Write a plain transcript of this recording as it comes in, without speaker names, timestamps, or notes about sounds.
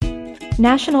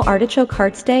National Artichoke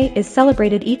Hearts Day is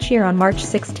celebrated each year on March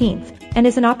 16th, and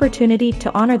is an opportunity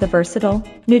to honor the versatile,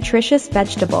 nutritious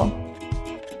vegetable.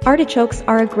 Artichokes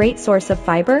are a great source of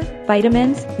fiber,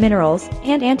 vitamins, minerals,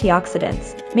 and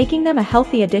antioxidants, making them a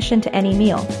healthy addition to any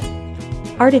meal.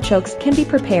 Artichokes can be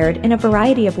prepared in a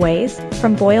variety of ways,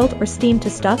 from boiled or steamed to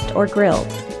stuffed or grilled.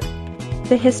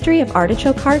 The history of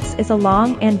artichoke hearts is a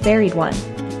long and varied one.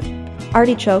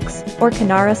 Artichokes, or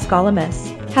Cannara scalamus,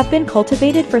 have been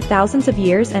cultivated for thousands of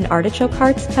years, and artichoke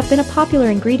hearts have been a popular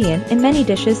ingredient in many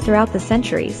dishes throughout the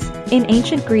centuries. In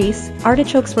ancient Greece,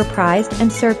 artichokes were prized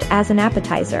and served as an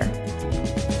appetizer.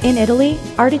 In Italy,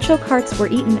 artichoke hearts were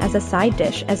eaten as a side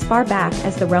dish as far back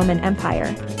as the Roman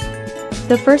Empire.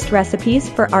 The first recipes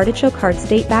for artichoke hearts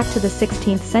date back to the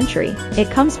 16th century.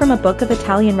 It comes from a book of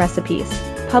Italian recipes,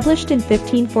 published in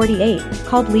 1548,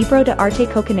 called Libro de Arte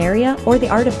Culinaria, or The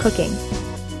Art of Cooking.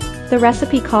 The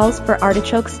recipe calls for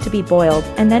artichokes to be boiled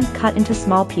and then cut into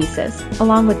small pieces,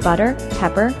 along with butter,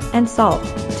 pepper, and salt,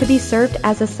 to be served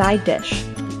as a side dish.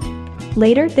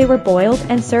 Later they were boiled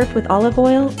and served with olive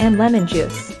oil and lemon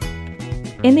juice.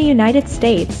 In the United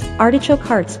States, artichoke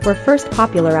hearts were first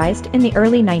popularized in the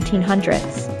early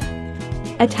 1900s.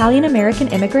 Italian-American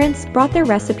immigrants brought their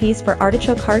recipes for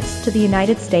artichoke hearts to the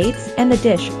United States, and the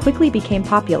dish quickly became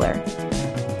popular.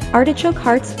 Artichoke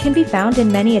hearts can be found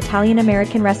in many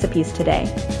Italian-American recipes today.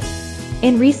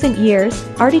 In recent years,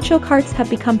 artichoke hearts have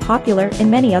become popular in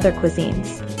many other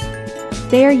cuisines.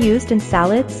 They are used in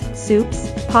salads,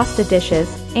 soups, pasta dishes,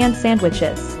 and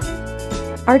sandwiches.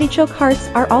 Artichoke hearts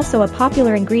are also a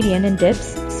popular ingredient in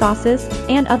dips, sauces,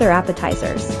 and other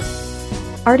appetizers.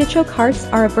 Artichoke hearts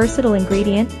are a versatile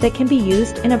ingredient that can be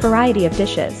used in a variety of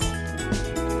dishes.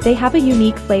 They have a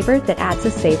unique flavor that adds a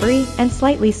savory and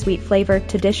slightly sweet flavor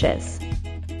to dishes.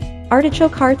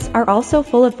 Artichoke hearts are also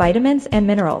full of vitamins and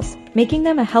minerals, making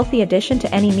them a healthy addition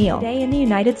to any meal. Today in the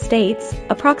United States,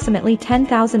 approximately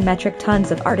 10,000 metric tons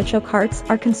of artichoke hearts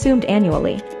are consumed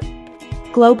annually.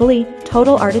 Globally,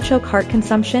 total artichoke heart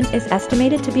consumption is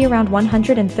estimated to be around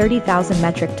 130,000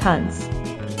 metric tons.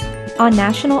 On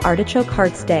National Artichoke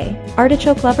Hearts Day,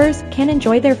 artichoke lovers can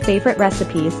enjoy their favorite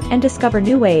recipes and discover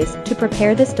new ways to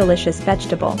prepare this delicious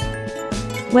vegetable.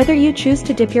 Whether you choose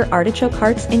to dip your artichoke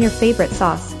hearts in your favorite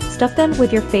sauce, stuff them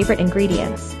with your favorite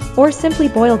ingredients, or simply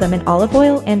boil them in olive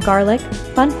oil and garlic,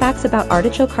 fun facts about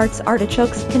artichoke hearts: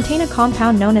 artichokes contain a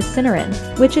compound known as cynarin,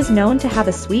 which is known to have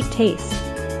a sweet taste.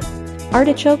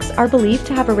 Artichokes are believed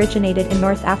to have originated in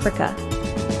North Africa.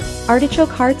 Artichoke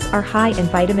hearts are high in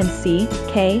vitamin C,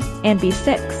 K, and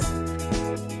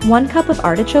B6. 1 cup of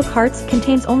artichoke hearts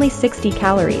contains only 60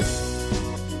 calories.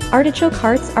 Artichoke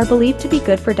hearts are believed to be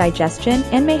good for digestion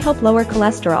and may help lower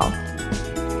cholesterol.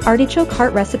 Artichoke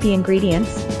heart recipe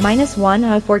ingredients: -1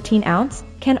 of 14 ounce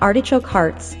can artichoke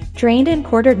hearts, drained and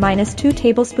quartered, -2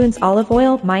 tablespoons olive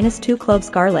oil, -2 cloves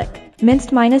garlic,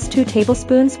 minced, -2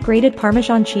 tablespoons grated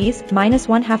Parmesan cheese,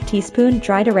 -1/2 teaspoon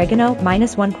dried oregano,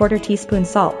 -1/4 teaspoon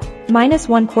salt,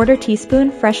 -1/4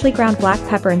 teaspoon freshly ground black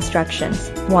pepper.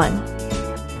 Instructions: 1.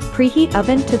 Preheat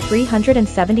oven to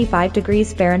 375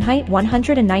 degrees Fahrenheit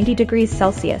 190 degrees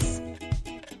Celsius.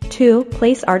 2.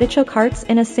 Place artichoke hearts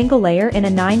in a single layer in a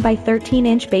 9 by 13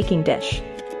 inch baking dish.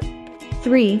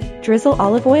 3. Drizzle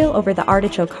olive oil over the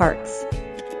artichoke hearts.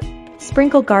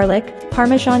 Sprinkle garlic,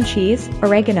 Parmesan cheese,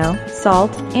 oregano,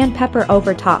 salt, and pepper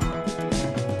over top.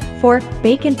 4.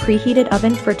 Bake in preheated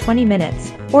oven for 20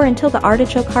 minutes, or until the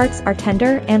artichoke hearts are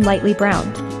tender and lightly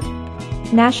browned.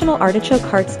 National Artichoke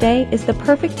Hearts Day is the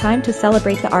perfect time to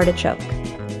celebrate the artichoke.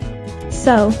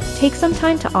 So, take some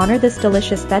time to honor this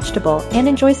delicious vegetable and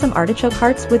enjoy some artichoke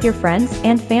hearts with your friends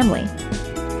and family.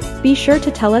 Be sure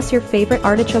to tell us your favorite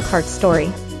artichoke heart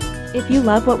story. If you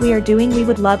love what we are doing, we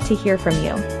would love to hear from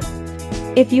you.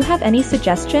 If you have any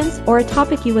suggestions or a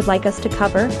topic you would like us to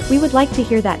cover, we would like to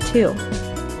hear that too.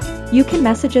 You can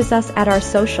message us at our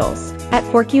socials, at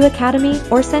ForkU Academy,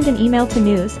 or send an email to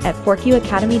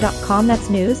news@forkuacademy.com. That's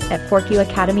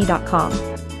news@forkuacademy.com.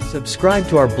 Subscribe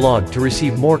to our blog to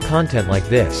receive more content like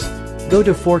this. Go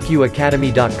to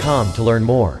forkuacademy.com to learn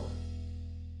more.